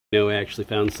No, I actually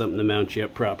found something to mount you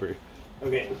up proper.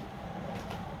 Okay,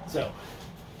 so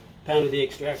pounded the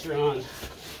extractor on.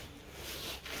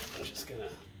 I'm just gonna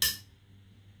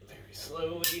very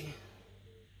slowly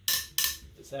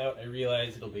get this out. I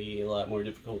realize it'll be a lot more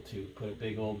difficult to put a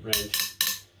big old wrench in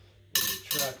the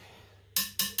truck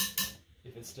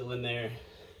if it's still in there.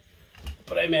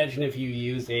 But I imagine if you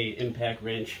use a impact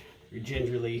wrench, or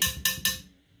gingerly,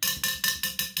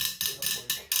 it'll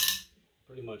work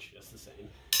pretty much just the same.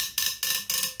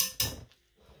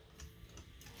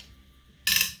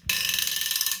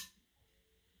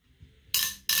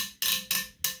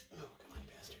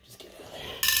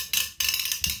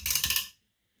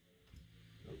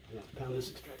 Pound this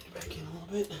extractor back in a little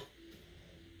bit.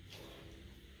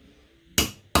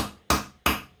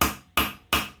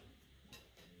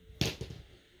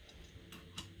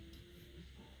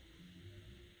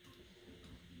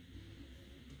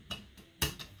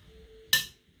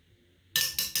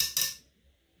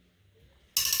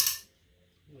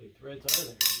 How many threads are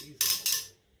there?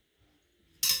 Jesus.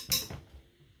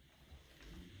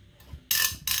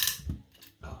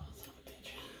 Oh, son of a bitch.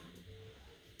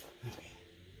 Okay.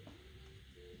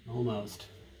 Almost.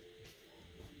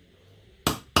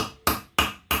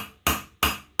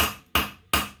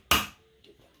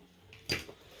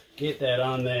 Get that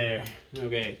on there.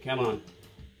 Okay, come on.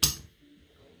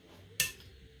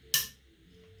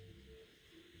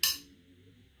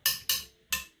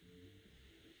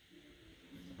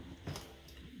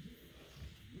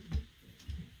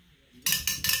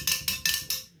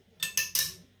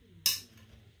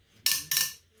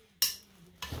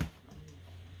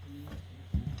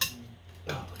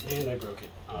 And I broke it.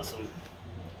 Awesome.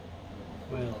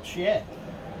 Well, shit.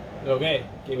 Okay,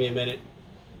 give me a minute.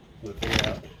 I'm gonna figure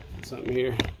out something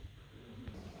here.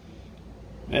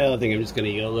 Well, I think I'm just gonna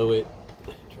YOLO it.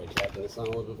 Try tapping this on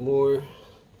a little bit more.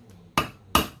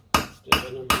 Still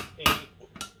at number 8.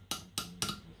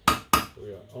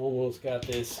 We almost got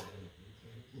this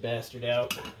bastard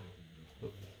out.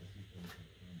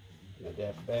 Gonna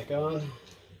dap it back on.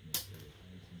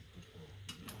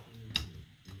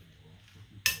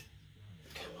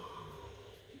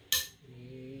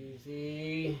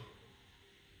 Easy.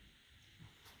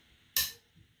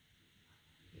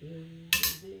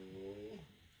 Easy.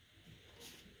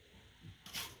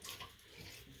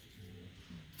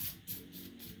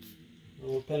 A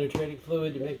little penetrating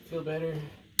fluid to make it feel better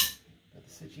about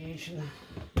the situation.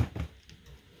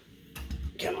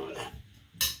 Come on.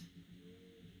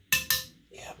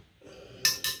 Yep.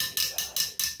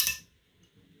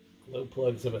 Glow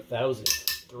plugs of 1,000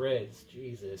 threads.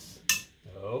 Jesus.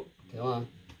 Oh, come on.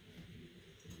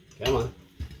 Come on.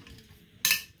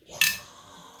 Yeah.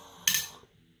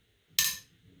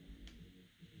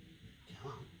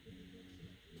 Come on.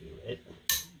 Do it.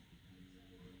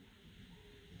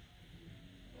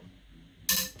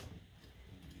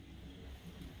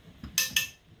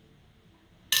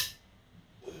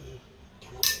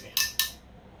 Come on, baby.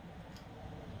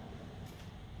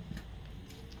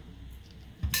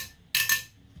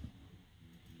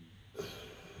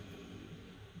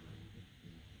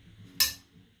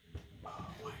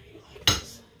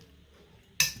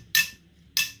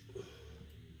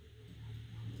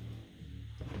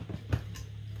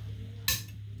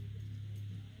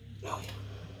 Oh yeah.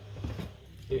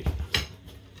 Here you go.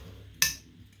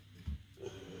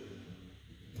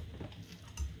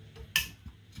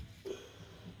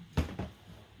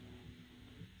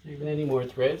 Is there even any more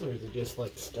threads, or is it just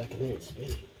like stuck in there and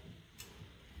spinning?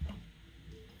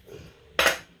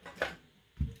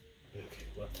 Okay,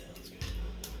 what the hell is going on?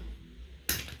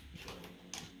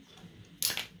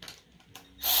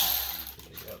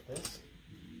 Take out this.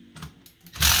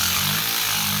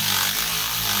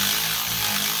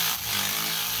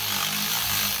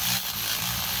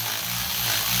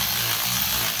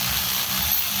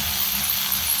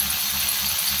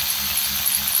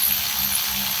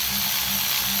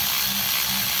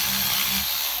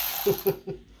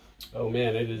 Oh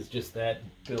man, it is just that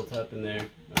built up in there.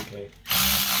 Okay.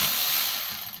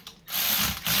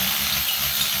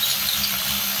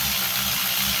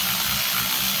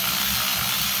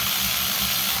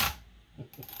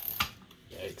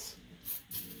 Yikes.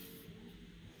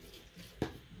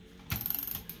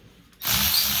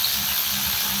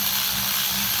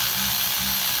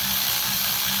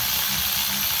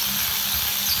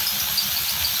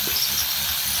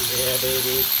 Yeah,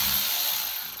 baby.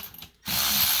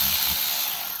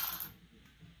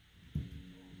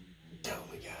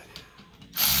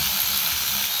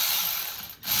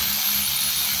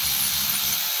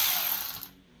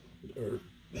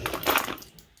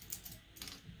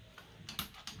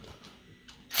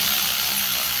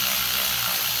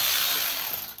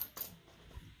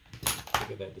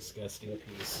 Look at that disgusting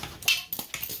piece.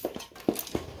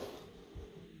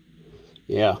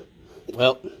 Yeah,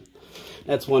 well,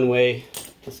 that's one way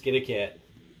to skin a cat.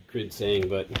 Crude saying,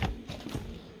 but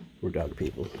we're dog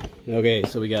people. Okay,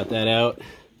 so we got that out.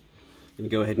 I'm gonna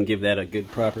go ahead and give that a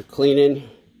good proper cleaning.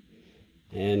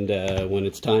 And when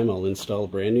it's time, I'll install a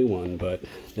brand new one. But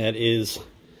that is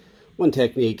one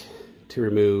technique to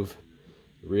remove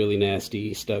a really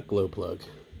nasty stuck glow plug.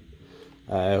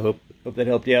 I hope that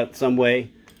helped you out some way.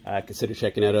 Consider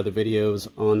checking out other videos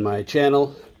on my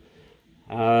channel.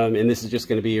 And this is just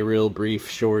going to be a real brief,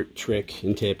 short trick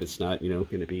and tip. It's not, going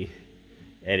to be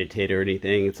edited or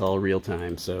anything. It's all real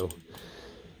time. So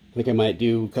I think I might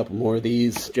do a couple more of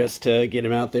these just to get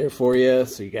them out there for you,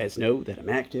 so you guys know that I'm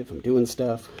active, I'm doing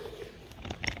stuff.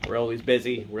 We're always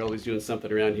busy. We're always doing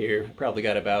something around here. Probably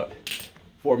got about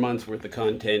 4 months worth of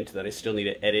content that I still need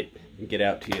to edit and get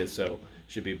out to you. So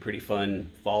should be pretty fun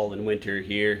fall and winter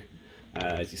here.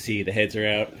 As you see, the heads are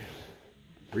out.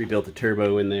 Rebuilt the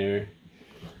turbo in there.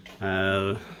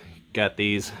 Got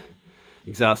these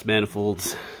exhaust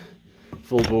manifolds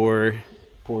full bore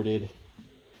ported.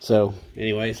 So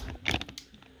anyways,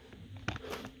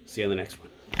 see you on the next one.